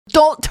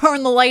Don't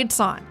turn the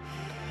lights on.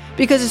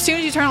 Because as soon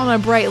as you turn on a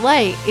bright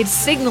light, it's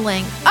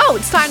signaling, oh,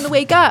 it's time to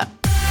wake up.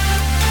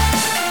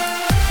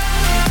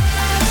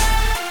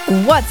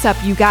 What's up,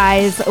 you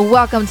guys?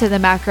 Welcome to the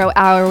Macro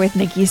Hour with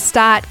Nikki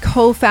Stott,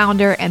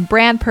 co-founder and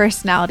brand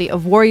personality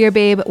of Warrior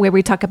Babe, where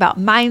we talk about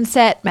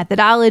mindset,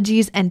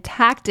 methodologies, and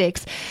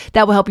tactics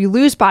that will help you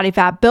lose body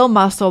fat, build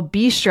muscle,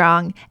 be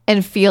strong,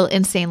 and feel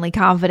insanely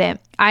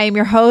confident. I am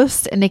your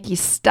host, Nikki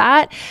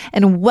Stott,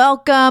 and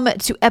welcome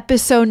to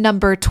episode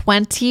number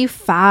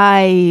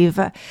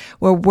 25,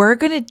 where we're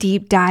going to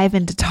deep dive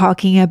into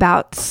talking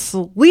about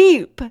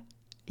sleep.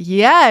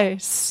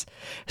 Yes.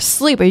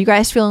 Sleep. Are you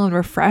guys feeling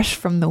refreshed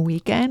from the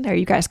weekend? Are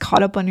you guys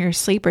caught up on your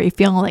sleep? Are you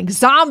feeling like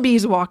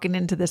zombies walking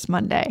into this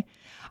Monday?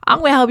 I'm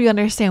going to help you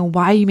understand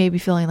why you may be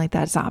feeling like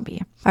that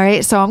zombie. All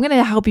right. So I'm going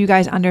to help you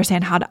guys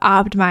understand how to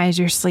optimize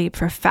your sleep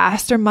for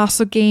faster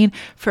muscle gain,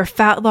 for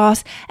fat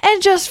loss,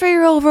 and just for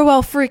your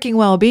overall freaking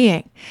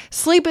well-being.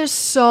 Sleep is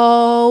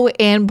so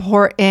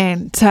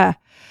important.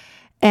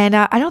 And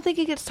I don't think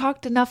it gets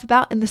talked enough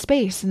about in the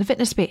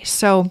fitness space.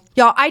 So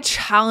y'all, I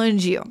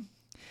challenge you.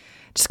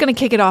 Just going to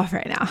kick it off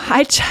right now.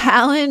 I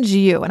challenge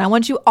you, and I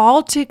want you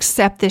all to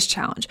accept this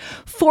challenge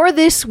for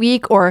this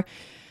week, or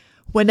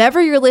whenever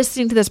you're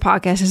listening to this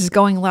podcast. This is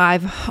going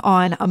live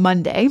on a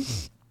Monday.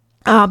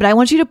 But I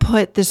want you to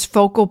put this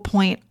focal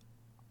point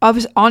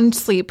on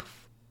sleep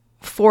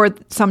for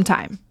some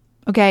time.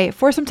 Okay.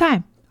 For some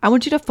time. I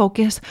want you to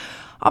focus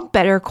on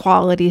better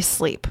quality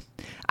sleep.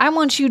 I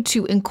want you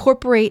to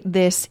incorporate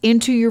this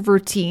into your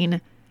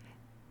routine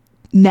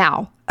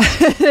now.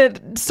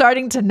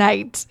 Starting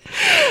tonight.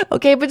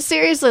 Okay, but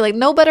seriously, like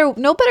no better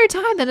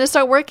time than to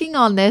start working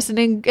on this and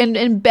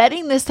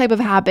embedding this type of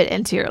habit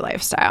into your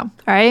lifestyle. All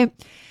right.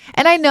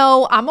 And I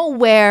know, I'm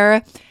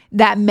aware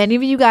that many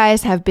of you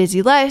guys have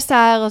busy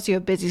lifestyles, you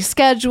have busy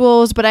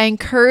schedules, but I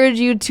encourage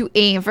you to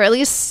aim for at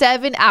least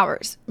 7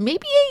 hours,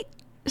 maybe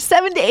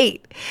 7 to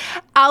 8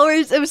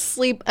 hours of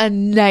sleep a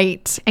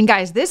night. And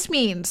guys, this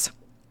means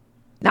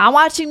not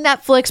watching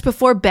Netflix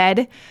before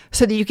bed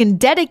so that you can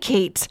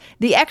dedicate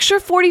the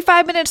extra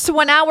 45 minutes to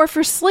 1 hour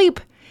for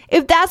sleep.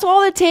 If that's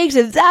all it takes,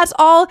 if that's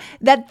all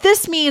that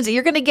this means that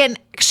you're going to get an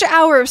extra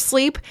hour of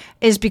sleep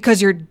is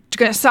because you're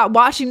going to stop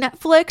watching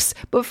Netflix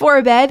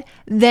before bed,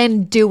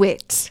 then do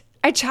it.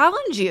 I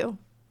challenge you.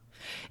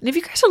 And if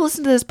you guys are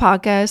listening to this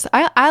podcast,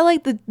 I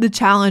like the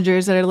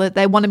challengers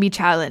that want to be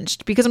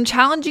challenged, because I'm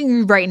challenging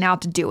you right now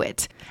to do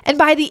it. And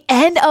by the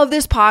end of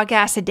this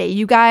podcast today,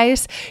 you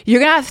guys, you're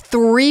going to have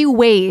 3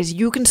 ways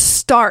you can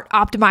start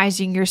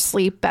optimizing your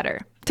sleep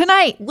better.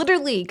 Tonight,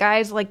 literally,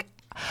 guys, like,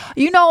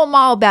 you know I'm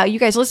all about. You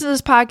guys listen to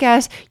this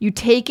podcast, you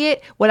take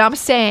it, what I'm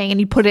saying,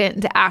 and you put it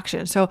into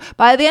action. So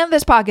by the end of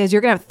this podcast,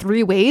 you're going to have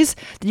 3 ways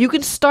that you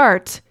can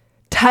start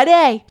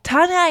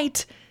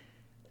tonight,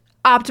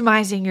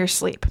 optimizing your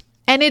sleep.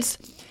 And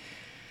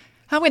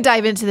I'm going to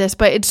dive into this,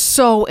 but it's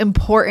so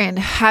important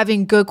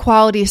having good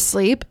quality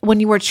sleep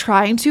when you are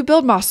trying to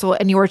build muscle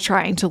and you are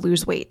trying to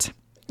lose weight,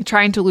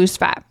 trying to lose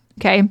fat.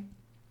 Okay.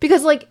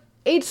 Because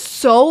it's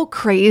so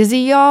crazy,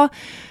 y'all,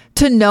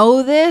 to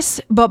know this,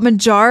 but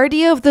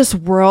majority of this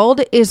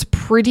world is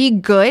pretty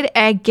good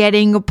at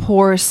getting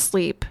poor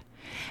sleep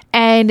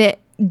and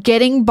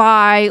getting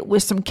by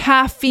with some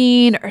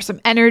caffeine or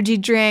some energy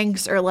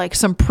drinks or like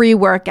some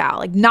pre-workout,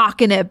 like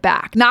knocking it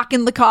back,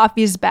 knocking the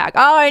coffees back.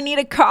 Oh, I need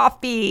a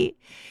coffee.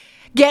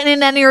 Getting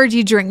an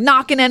energy drink,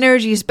 knocking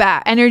energy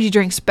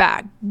drinks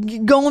back.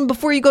 Going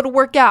before you go to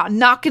work out,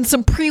 knocking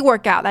some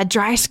pre-workout, that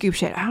dry scoop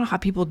shit. I don't know how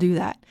people do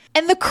that.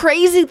 And the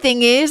crazy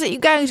thing is that you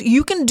guys,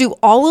 you can do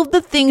all of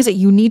the things that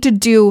you need to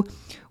do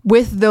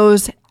with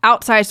those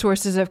outside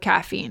sources of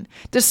caffeine,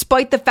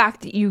 despite the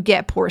fact that you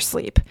get poor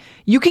sleep.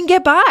 You can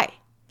get by.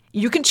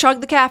 You can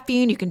chug the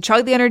caffeine, you can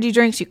chug the energy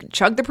drinks, you can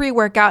chug the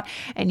pre-workout,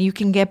 and you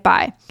can get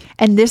by.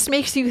 And this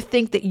makes you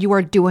think that you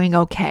are doing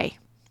okay.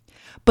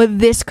 But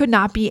this could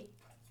not be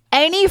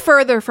any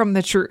further from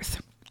the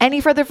truth.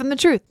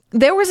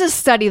 There was a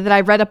study that I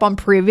read up on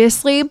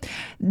previously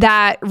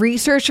that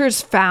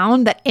researchers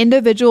found that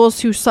individuals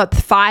who slept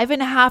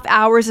 5.5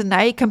 hours a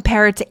night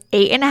compared to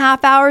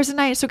 8.5 hours a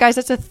night. So guys,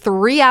 that's a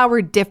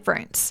 3-hour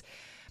difference.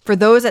 For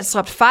those that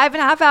slept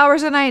 5.5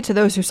 hours a night to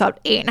those who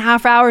slept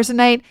 8.5 hours a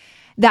night,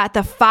 that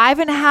the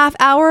 5.5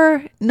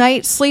 hour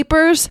night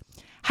sleepers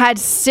had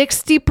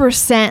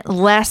 60%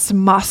 less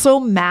muscle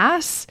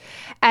mass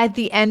at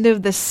the end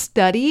of the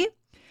study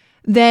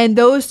than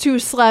those who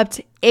slept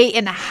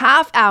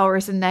 8.5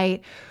 hours a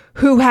night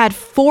who had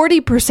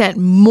 40%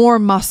 more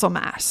muscle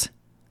mass.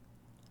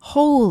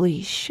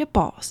 Holy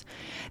shitballs.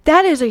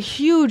 That is a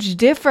huge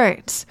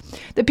difference.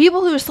 The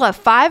people who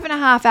slept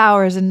 5.5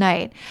 hours a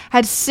night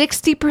had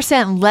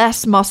 60%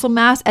 less muscle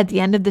mass at the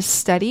end of the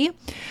study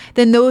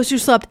than those who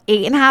slept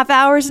 8.5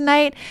 hours a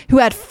night who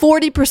had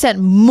 40%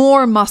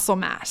 more muscle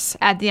mass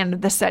at the end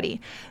of the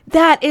study.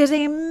 That is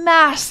a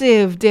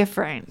massive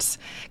difference.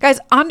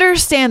 Guys,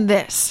 understand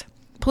this.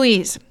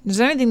 Please, if there's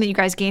anything that you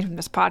guys gain from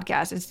this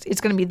podcast,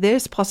 it's going to be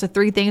this plus the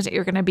 3 things that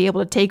you're going to be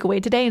able to take away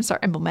today and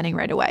start implementing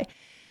right away.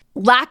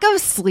 Lack of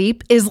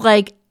sleep is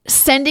like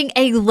sending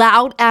a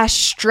loud ass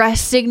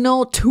stress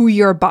signal to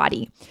your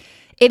body.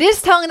 It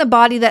is telling the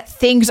body that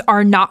things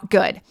are not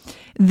good.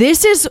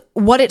 This is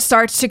what it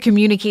starts to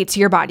communicate to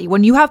your body.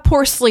 When you have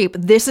poor sleep,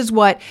 this is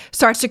what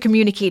starts to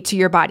communicate to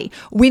your body.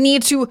 We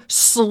need to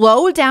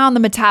slow down the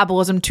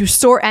metabolism to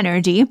store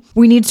energy.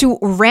 We need to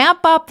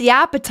ramp up the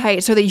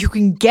appetite so that you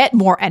can get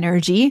more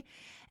energy.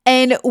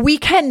 And we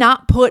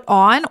cannot put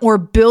on or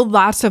build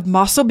lots of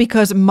muscle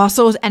because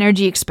muscle is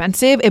energy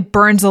expensive. It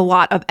burns a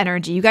lot of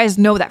energy. You guys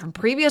know that from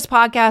previous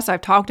podcasts.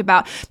 I've talked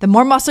about the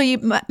more muscle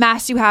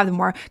mass you have, the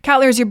more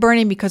calories you're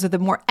burning because of the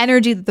more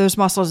energy that those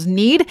muscles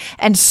need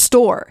and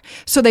store.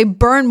 So they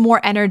burn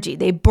more energy.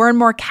 They burn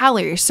more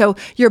calories. So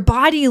your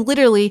body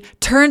literally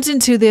turns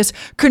into this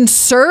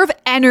conserve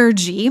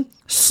energy,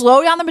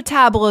 slow down the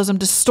metabolism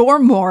to store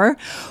more,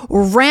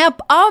 ramp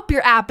up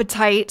your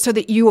appetite so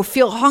that you will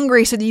feel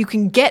hungry so that you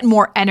can get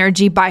more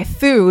energy by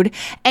food,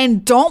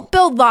 and don't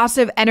build lots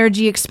of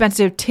energy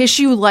expensive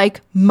tissue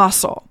like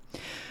muscle,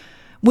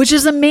 which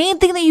is the main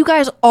thing that you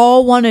guys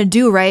all want to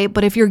do, right?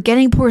 But if you're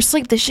getting poor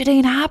sleep, this shit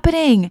ain't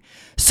happening.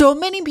 So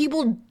many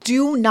people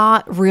do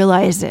not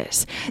realize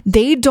this.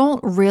 They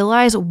don't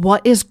realize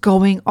what is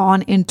going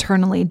on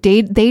internally.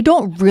 They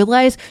don't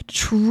realize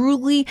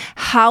truly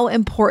how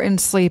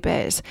important sleep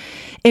is.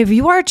 If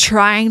you are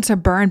trying to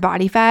burn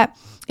body fat,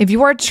 if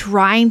you are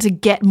trying to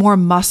get more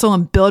muscle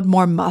and build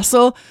more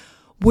muscle,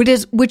 which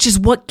is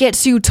what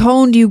gets you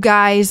toned, you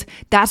guys.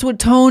 That's what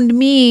toned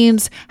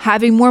means.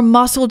 Having more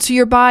muscle to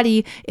your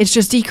body. It's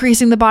just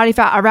decreasing the body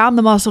fat around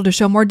the muscle to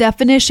show more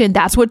definition.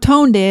 That's what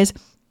toned is.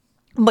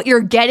 But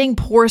you're getting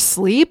poor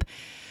sleep,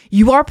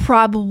 you are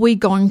probably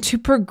going to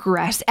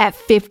progress at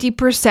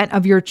 50%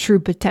 of your true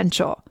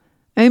potential.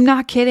 I'm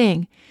not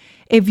kidding.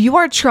 If you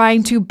are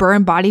trying to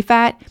burn body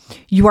fat,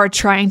 you are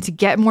trying to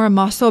get more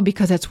muscle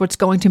because that's what's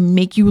going to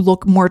make you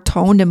look more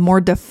toned and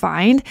more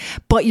defined,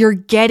 but you're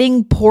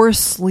getting poor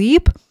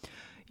sleep,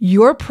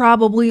 you're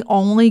probably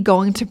only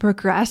going to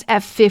progress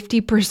at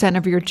 50%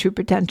 of your true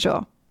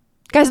potential.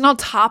 Guys, and on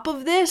top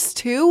of this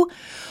too,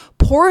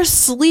 poor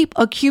sleep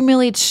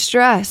accumulates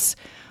stress.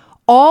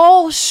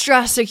 All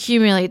stress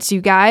accumulates,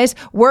 you guys.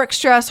 Work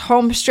stress,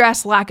 home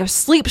stress, lack of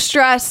sleep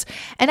stress,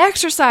 and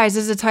exercise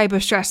is a type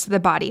of stress to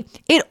the body.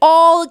 It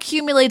all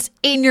accumulates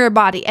in your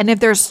body. And if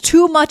there's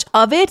too much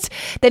of it,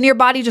 then your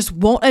body just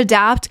won't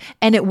adapt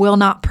and it will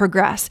not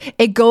progress.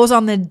 It goes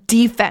on the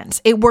defense.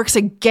 It works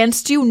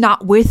against you,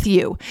 not with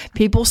you.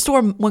 People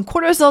store, when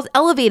cortisol is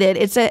elevated,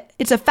 it's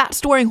a fat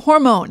storing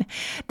hormone.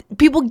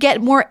 People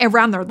get more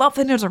around their love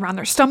tendons, around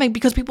their stomach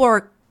because people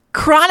are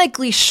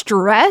chronically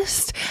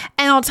stressed,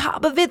 and on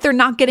top of it, they're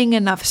not getting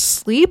enough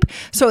sleep.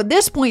 So at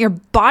this point, your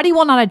body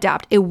will not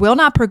adapt. It will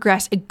not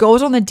progress. It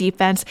goes on the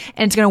defense,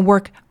 and it's going to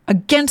work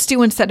against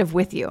you instead of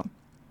with you.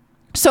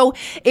 So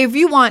if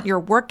you want your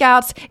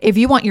workouts, if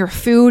you want your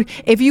food,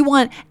 if you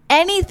want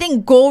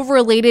anything goal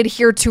related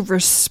here to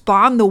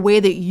respond the way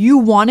that you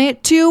want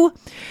it to,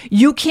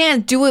 you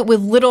can't do it with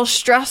little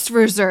stress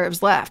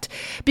reserves left,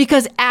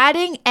 because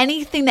adding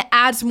anything that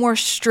adds more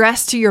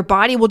stress to your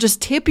body will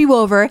just tip you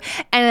over.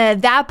 And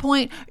at that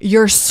point,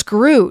 you're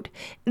screwed.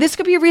 This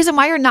could be a reason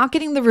why you're not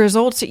getting the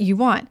results that you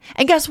want.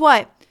 And guess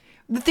what?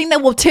 The thing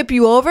that will tip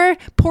you over,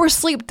 poor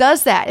sleep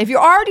does that. If you're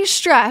already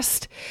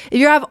stressed, if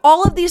you have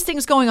all of these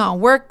things going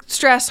on, work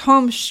stress,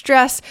 home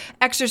stress,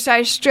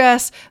 exercise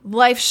stress,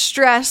 life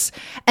stress,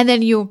 and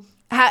then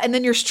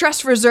your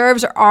stress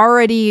reserves are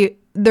already,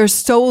 they're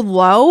so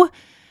low,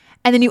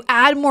 and then you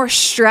add more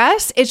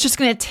stress, it's just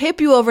going to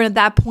tip you over. And at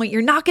that point,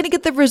 you're not going to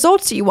get the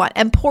results that you want.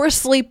 And poor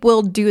sleep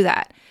will do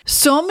that.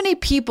 So many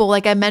people,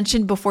 like I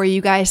mentioned before, you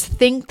guys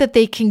think that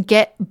they can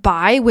get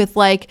by with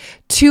like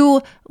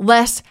 2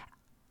 less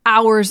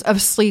hours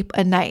of sleep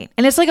a night.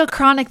 And it's like a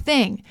chronic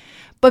thing.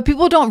 But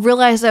people don't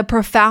realize the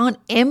profound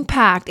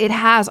impact it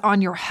has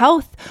on your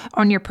health,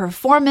 on your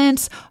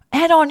performance,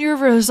 and on your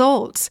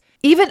results.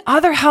 Even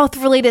other health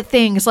related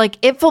things like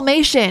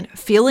inflammation,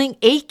 feeling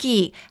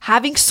achy,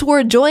 having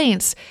sore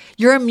joints,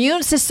 your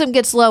immune system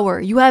gets lower.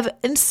 You have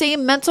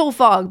insane mental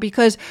fog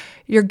because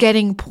you're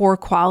getting poor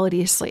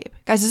quality sleep.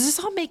 Guys, is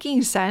this all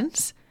making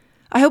sense?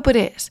 I hope it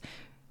is.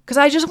 Because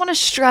I just want to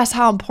stress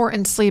how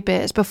important sleep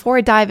is before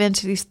I dive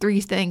into these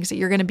 3 things that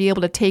you're going to be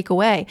able to take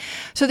away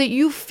so that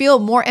you feel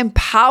more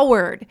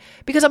empowered.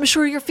 Because I'm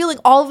sure you're feeling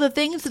all of the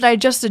things that I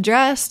just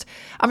addressed.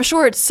 I'm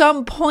sure at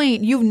some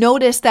point you've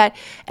noticed that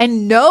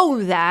and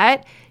know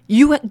that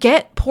you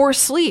get poor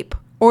sleep.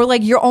 Or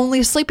like you're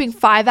only sleeping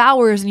 5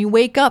 hours and you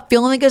wake up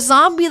feeling like a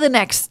zombie the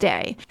next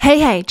day.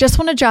 Hey, just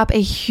want to drop a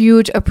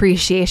huge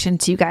appreciation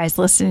to you guys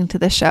listening to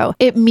the show.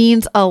 It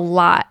means a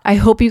lot. I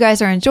hope you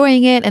guys are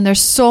enjoying it and there's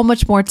so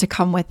much more to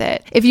come with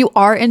it. If you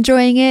are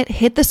enjoying it,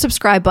 hit the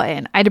subscribe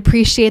button. I'd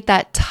appreciate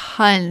that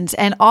tons.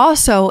 And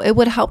also it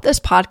would help this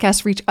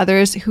podcast reach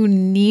others who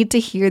need to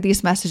hear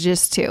these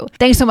messages too.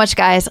 Thanks so much,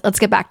 guys. Let's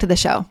get back to the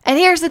show. And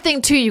here's the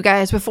thing too, you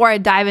guys, before I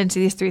dive into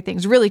these 3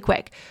 things really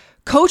quick.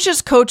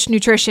 Coaches coach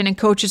nutrition and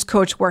coaches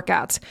coach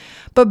workouts,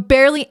 but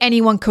barely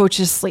anyone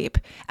coaches sleep.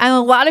 And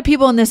a lot of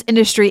people in this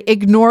industry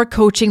ignore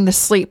coaching the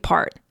sleep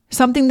part,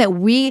 something that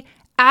we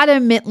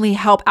adamantly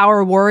help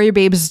our warrior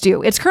babes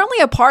do. It's currently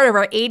a part of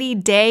our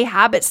 80-day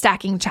habit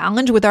stacking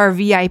challenge with our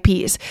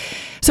VIPs.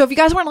 So if you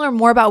guys want to learn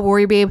more about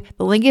Warrior Babe,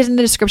 the link is in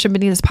the description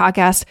beneath this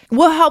podcast.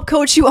 We'll help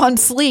coach you on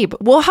sleep.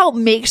 We'll help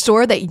make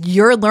sure that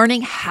you're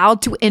learning how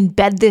to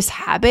embed this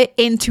habit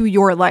into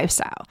your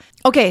lifestyle.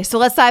 Okay, so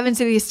let's dive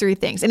into these 3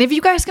 things. And if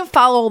you guys can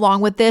follow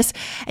along with this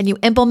and you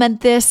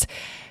implement this,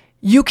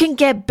 you can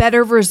get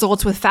better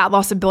results with fat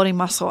loss and building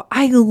muscle.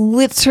 I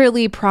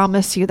literally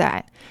promise you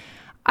that.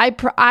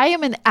 I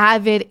am an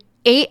avid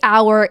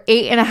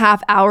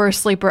 8.5 hour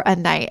sleeper a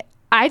night.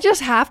 I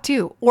just have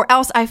to, or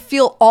else I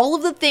feel all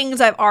of the things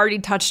I've already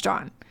touched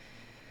on.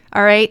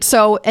 All right.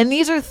 So, and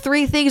these are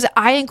 3 things that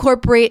I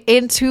incorporate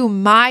into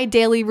my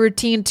daily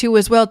routine too,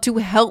 as well, to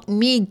help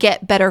me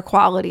get better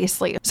quality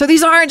sleep. So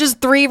these aren't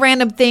just 3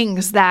 random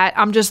things that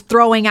I'm just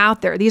throwing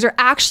out there. These are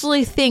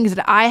actually things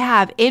that I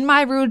have in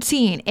my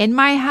routine, in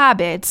my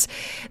habits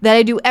that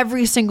I do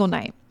every single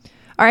night.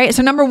 All right.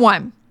 So number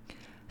 1,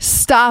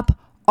 stop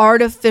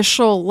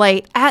artificial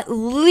light at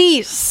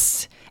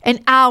least an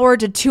hour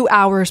to 2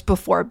 hours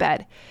before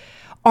bed.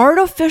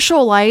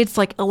 Artificial lights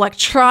like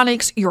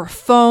electronics, your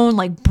phone,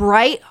 like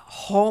bright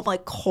home,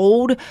 like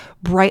cold,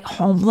 bright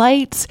home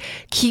lights,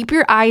 keep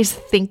your eyes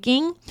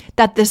thinking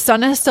that the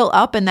sun is still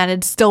up and that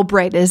it's still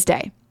bright as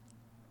day.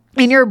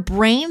 And your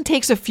brain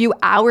takes a few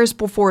hours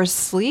before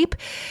sleep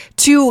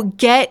to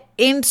get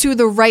into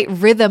the right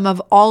rhythm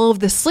of all of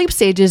the sleep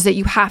stages that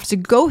you have to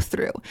go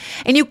through.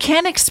 And you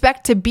can't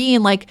expect to be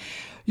in like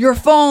your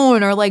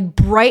phone or like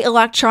bright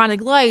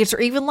electronic lights or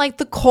even like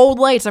the cold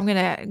lights. I'm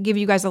going to give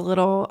you guys a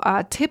little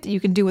tip that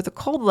you can do with the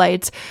cold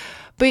lights,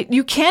 but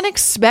you can't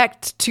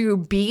expect to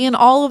be in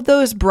all of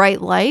those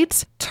bright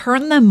lights,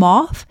 turn them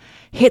off,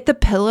 hit the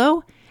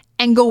pillow,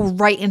 and go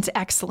right into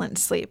excellent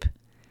sleep.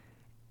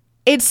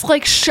 It's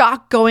like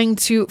shock going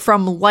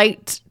from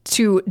light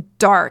to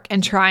dark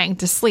and trying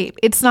to sleep.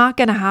 It's not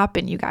going to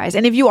happen, you guys.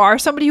 And if you are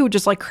somebody who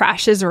just like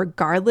crashes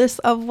regardless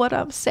of what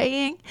I'm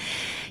saying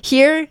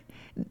here,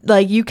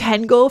 like you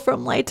can go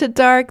from light to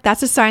dark,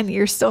 that's a sign that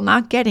you're still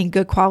not getting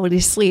good quality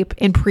sleep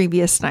in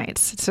previous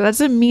nights. So that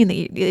doesn't mean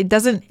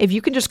that if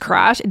you can just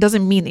crash, it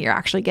doesn't mean that you're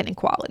actually getting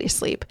quality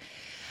sleep.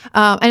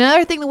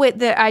 Another thing, the way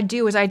that I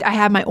do is I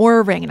have my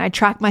Oura ring and I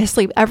track my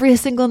sleep every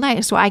single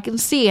night so I can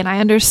see and I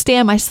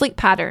understand my sleep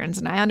patterns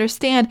and I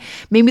understand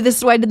maybe this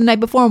is what I did the night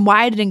before and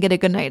why I didn't get a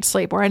good night's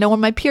sleep, or I know when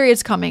my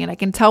period's coming and I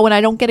can tell when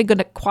I don't get a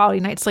good quality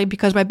night's sleep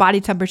because my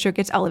body temperature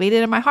gets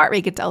elevated and my heart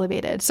rate gets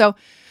elevated. So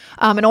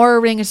an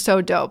Oura ring is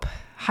so dope.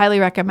 Highly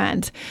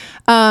recommend.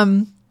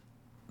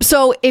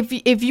 So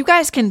if you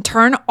guys can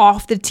turn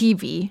off the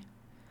TV,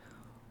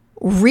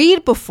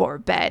 read before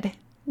bed,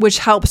 which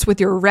helps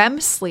with your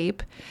REM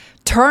sleep,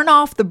 turn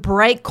off the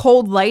bright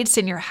cold lights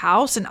in your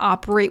house and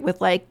operate with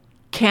like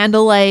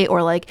candlelight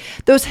or like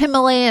those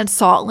Himalayan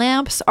salt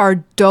lamps are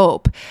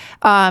dope.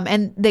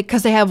 And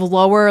because they have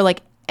lower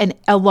like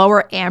a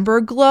lower amber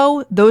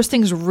glow, those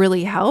things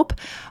really help.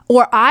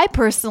 Or I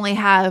personally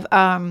have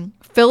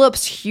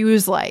Philips Hue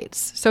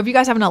lights. So if you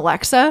guys have an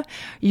Alexa,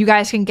 you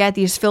guys can get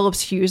these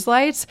Philips Hue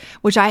lights,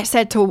 which I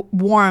set to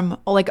warm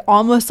like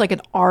almost like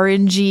an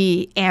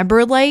orangey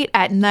amber light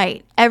at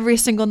night, every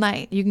single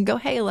night. You can go,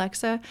 hey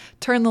Alexa,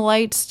 turn the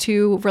lights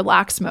to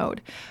relax mode,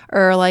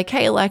 or like,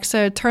 hey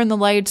Alexa, turn the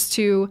lights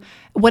to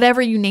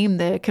whatever you name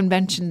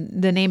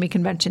the naming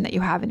convention that you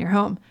have in your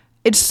home.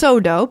 It's so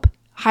dope.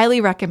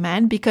 Highly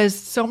recommend, because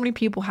so many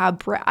people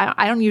have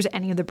I don't use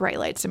any of the bright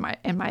lights in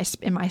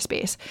my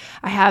space.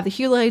 I have the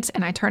Hue lights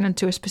and I turn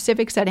into a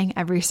specific setting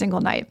every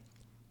single night,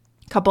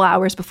 a couple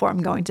hours before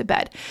I'm going to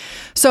bed.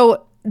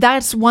 So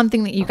that's one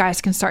thing that you guys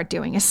can start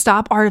doing, is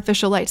stop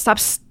artificial light. Stop,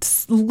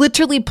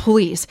 literally,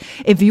 please.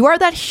 If you are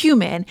that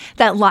human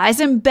that lies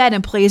in bed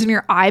and plays on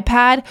your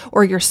iPad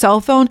or your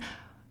cell phone,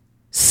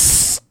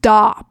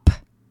 stop.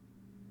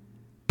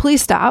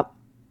 Please stop.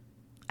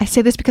 I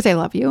say this because I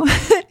love you.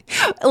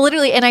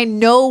 Literally, and I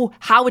know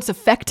how it's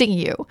affecting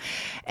you.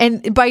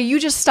 And by you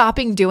just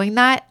stopping doing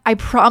that, I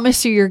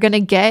promise you're going to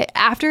get,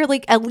 after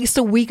like at least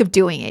a week of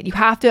doing it, you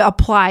have to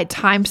apply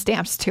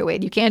timestamps to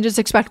it. You can't just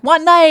expect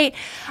one night,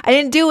 I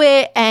didn't do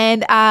it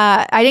and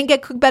I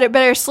didn't get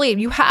better sleep.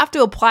 You have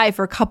to apply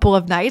for a couple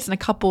of nights and a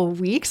couple of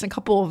weeks and a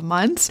couple of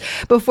months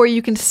before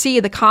you can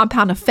see the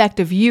compound effect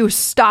of you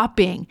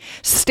stopping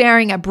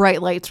staring at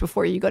bright lights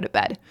before you go to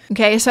bed.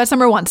 Okay, so that's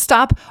number 1.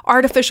 Stop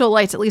artificial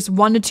lights at least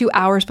 1 to 2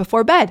 hours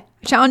before bed.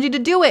 I challenge you to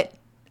do it.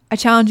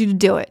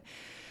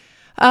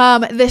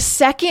 The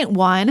second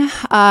one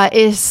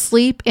is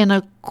sleep in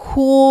a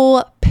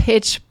cool,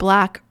 pitch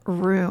black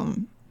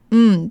room.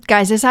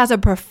 Guys, this has a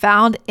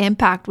profound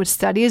impact with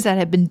studies that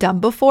have been done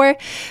before.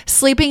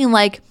 Sleeping in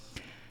like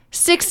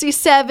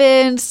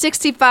 67,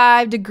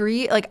 65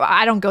 degree, like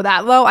I don't go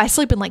that low. I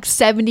sleep in like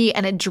 70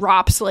 and it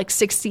drops to like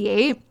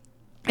 68.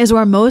 Is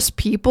where most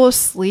people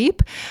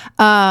sleep.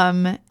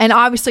 And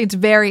obviously it's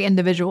very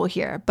individual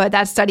here, but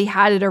that study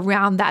had it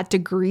around that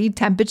degree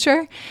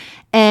temperature.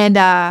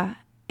 And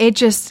it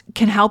just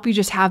can help you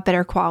just have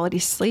better quality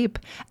sleep.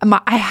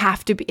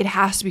 It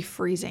has to be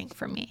freezing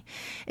for me,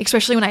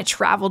 especially when I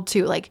traveled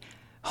to like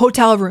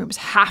Hotel rooms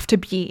have to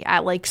be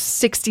at like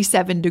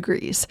 67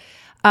 degrees.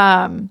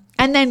 And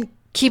then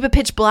keep it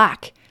pitch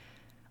black.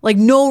 Like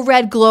no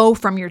red glow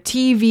from your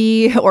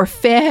TV or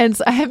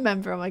fans. I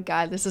remember, oh my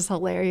God, this is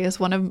hilarious.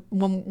 When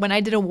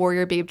I did a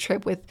Warrior Babe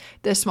trip with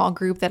this small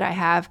group that I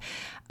have,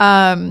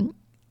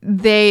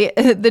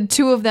 the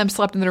two of them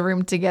slept in the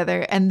room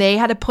together, and they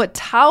had to put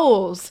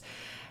towels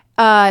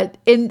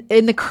in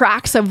the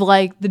cracks of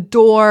like the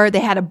door.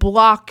 They had to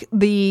block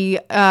the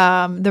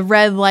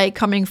red light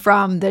coming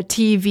from the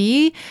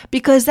TV,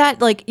 because that,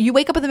 like, you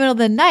wake up in the middle of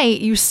the night,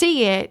 you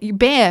see it,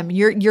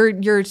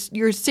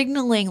 you're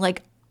signaling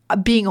like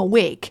being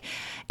awake.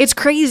 It's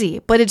crazy,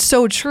 but it's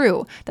so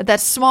true that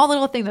small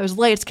little thing, those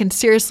lights can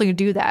seriously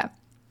do that.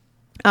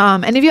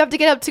 And if you have to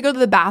get up to go to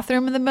the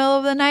bathroom in the middle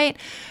of the night,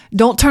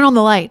 don't turn on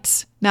the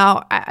lights.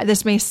 Now,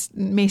 this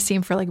may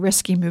seem for like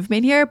risky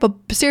movement here, but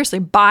seriously,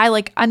 buy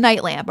like a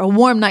night lamp, a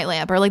warm night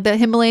lamp, or like the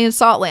Himalayan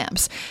salt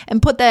lamps,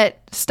 and put that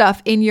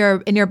stuff in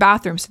your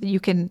bathroom so that you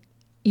can,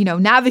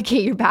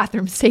 navigate your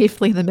bathroom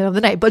safely in the middle of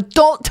the night. But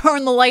don't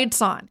turn the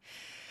lights on,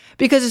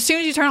 because as soon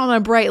as you turn on a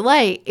bright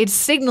light, it's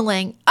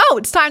signaling, oh,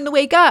 it's time to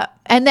wake up.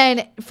 And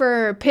then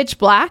for pitch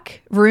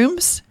black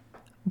rooms,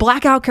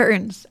 blackout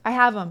curtains. I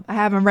have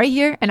them right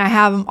here, and I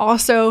have them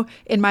also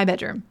in my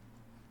bedroom.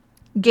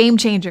 Game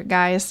changer,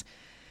 guys.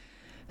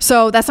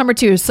 So that's number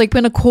 2, sleep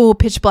in a cool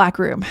pitch black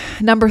room.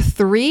 Number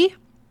 3,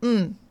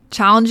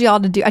 challenge y'all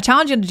to do. I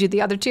challenge you to do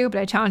the other 2,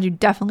 but I challenge you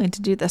definitely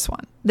to do this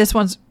one. This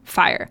one's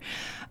fire.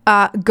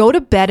 Go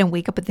to bed and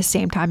wake up at the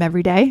same time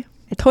every day.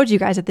 I told you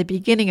guys at the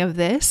beginning of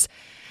this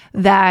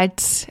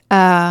that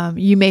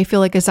you may feel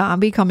like a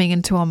zombie coming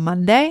into a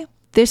Monday.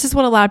 This is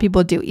what a lot of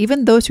people do,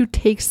 even those who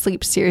take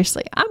sleep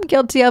seriously. I'm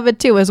guilty of it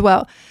too as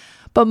well.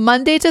 But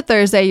Monday to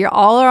Thursday, you're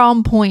all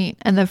on point,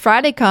 and then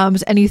Friday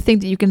comes and you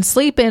think that you can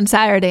sleep in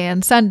Saturday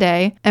and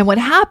Sunday. And what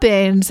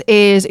happens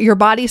is your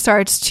body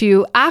starts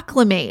to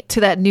acclimate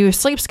to that new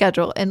sleep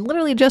schedule, and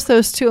literally just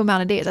those 2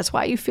 amount of days. That's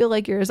why you feel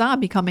like you're a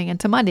zombie coming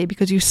into Monday,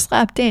 because you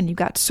slept in. You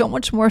got so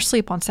much more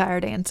sleep on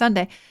Saturday and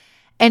Sunday,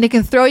 and it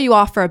can throw you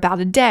off for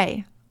about a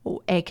day,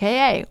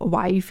 aka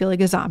why you feel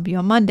like a zombie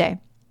on Monday.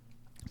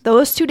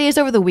 Those 2 days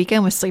over the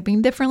weekend with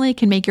sleeping differently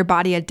can make your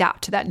body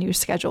adapt to that new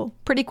schedule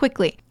pretty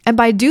quickly. And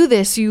by do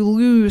this, you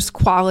lose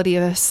quality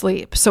of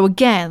sleep. So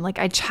again, like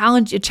a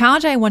challenge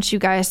I want you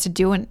guys to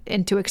do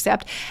and to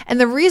accept. And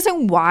the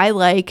reason why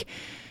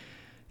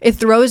it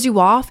throws you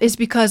off is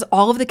because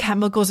all of the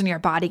chemicals in your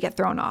body get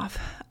thrown off.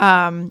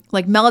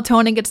 Like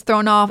melatonin gets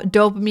thrown off,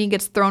 dopamine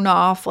gets thrown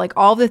off, like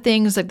all the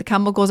things, like the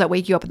chemicals that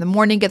wake you up in the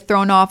morning get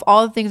thrown off,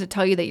 all the things that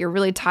tell you that you're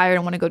really tired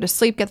and want to go to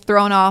sleep get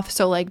thrown off.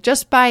 So like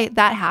just by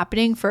that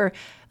happening for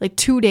like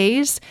 2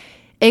 days,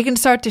 it can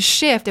start to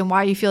shift and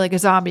why you feel like a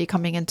zombie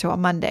coming into a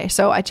Monday.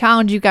 So I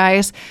challenge you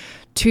guys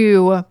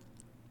to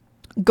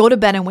go to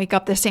bed and wake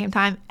up the same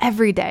time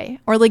every day,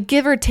 or like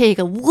give or take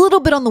a little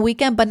bit on the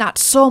weekend, but not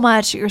so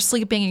much. You're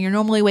sleeping and you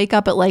normally wake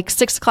up at like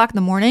 6 o'clock in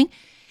the morning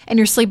and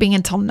you're sleeping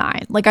until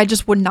 9. Like I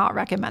just would not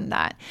recommend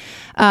that.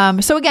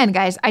 So again,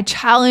 guys, I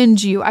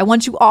challenge you. I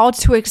want you all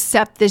to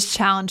accept this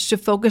challenge to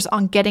focus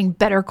on getting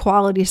better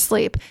quality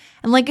sleep.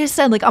 And like I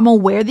said, like I'm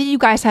aware that you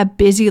guys have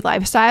busy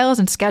lifestyles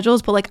and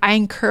schedules, but like I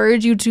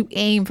encourage you to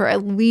aim for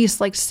at least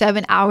like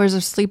 7 hours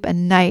of sleep a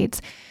night.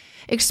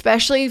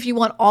 Especially if you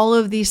want all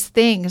of these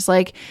things.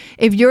 Like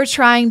if you're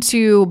trying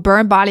to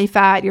burn body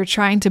fat, you're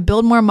trying to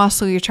build more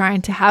muscle, you're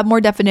trying to have more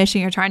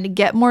definition, you're trying to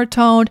get more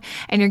toned,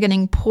 and you're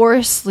getting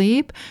poor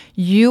sleep,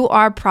 you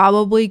are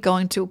probably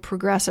going to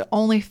progress at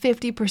only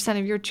 50%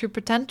 of your true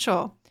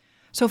potential.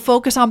 So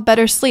focus on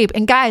better sleep.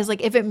 And guys,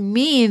 like if it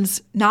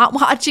means not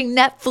watching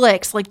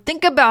Netflix, like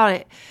think about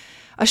it.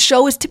 A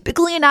show is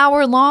typically an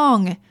hour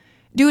long.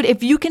 Dude,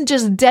 if you can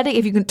just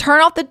if you can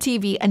turn off the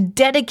TV and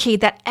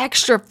dedicate that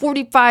extra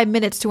 45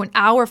 minutes to an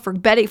hour for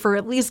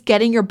at least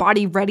getting your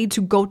body ready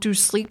to go to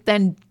sleep,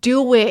 then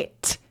do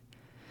it.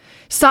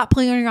 Stop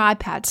playing on your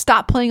iPad.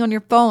 Stop playing on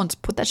your phones.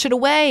 Put that shit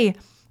away.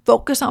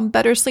 Focus on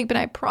better sleep, and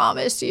I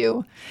promise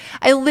you,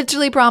 I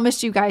literally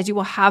promise you guys, you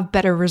will have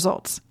better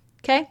results.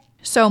 Okay?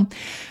 So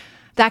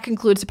that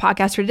concludes the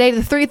podcast for today.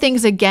 The 3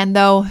 things again,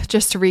 though,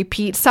 just to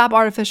repeat: stop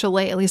artificial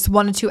light at least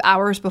 1 to 2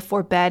 hours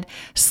before bed.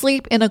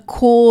 Sleep in a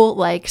cool,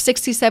 like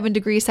 67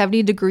 degrees,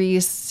 70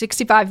 degrees,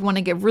 65 if you want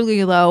to get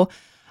really low.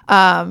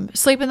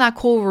 Sleep in that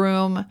cool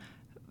room.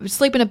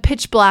 Sleep in a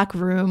pitch black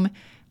room.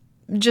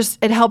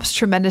 It helps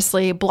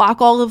tremendously.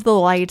 Block all of the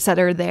lights that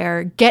are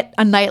there. Get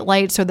a night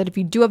light so that if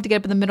you do have to get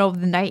up in the middle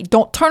of the night,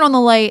 don't turn on the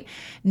light.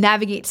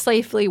 Navigate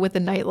safely with the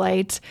night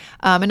light.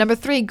 And number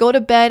 3, go to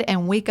bed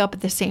and wake up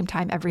at the same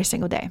time every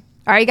single day.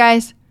 All right,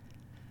 guys?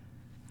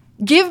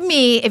 Give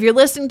me, if you're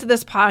listening to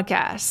this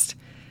podcast,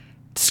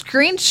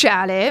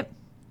 screenshot it,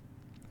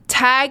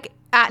 tag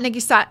at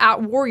Nikki Stott,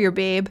 at Warrior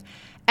Babe,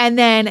 and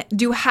then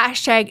do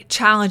hashtag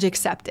challenge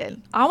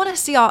accepted. I want to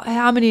see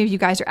how many of you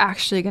guys are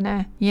actually going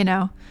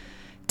to,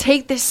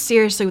 take this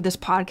seriously with this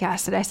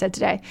podcast that I said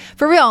today.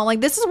 For real,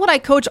 like this is what I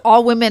coach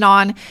all women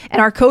on,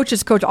 and our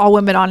coaches coach all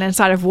women on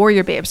inside of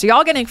Warrior Babe. So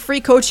y'all getting free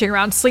coaching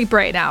around sleep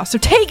right now. So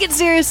take it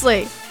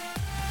seriously.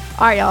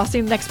 All right, y'all. See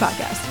you in the next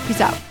podcast.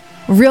 Peace out.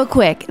 Real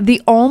quick, the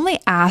only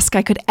ask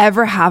I could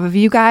ever have of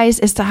you guys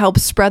is to help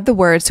spread the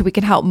word so we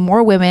can help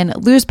more women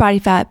lose body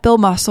fat, build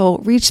muscle,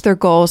 reach their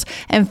goals,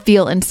 and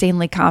feel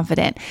insanely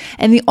confident.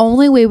 And the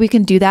only way we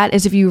can do that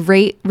is if you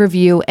rate,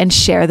 review, and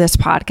share this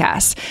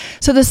podcast.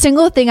 So the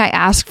single thing I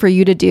ask for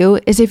you to do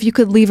is if you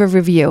could leave a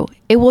review.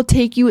 It will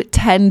take you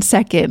 10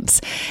 seconds,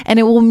 and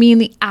it will mean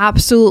the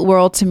absolute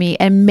world to me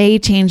and may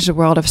change the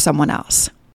world of someone else.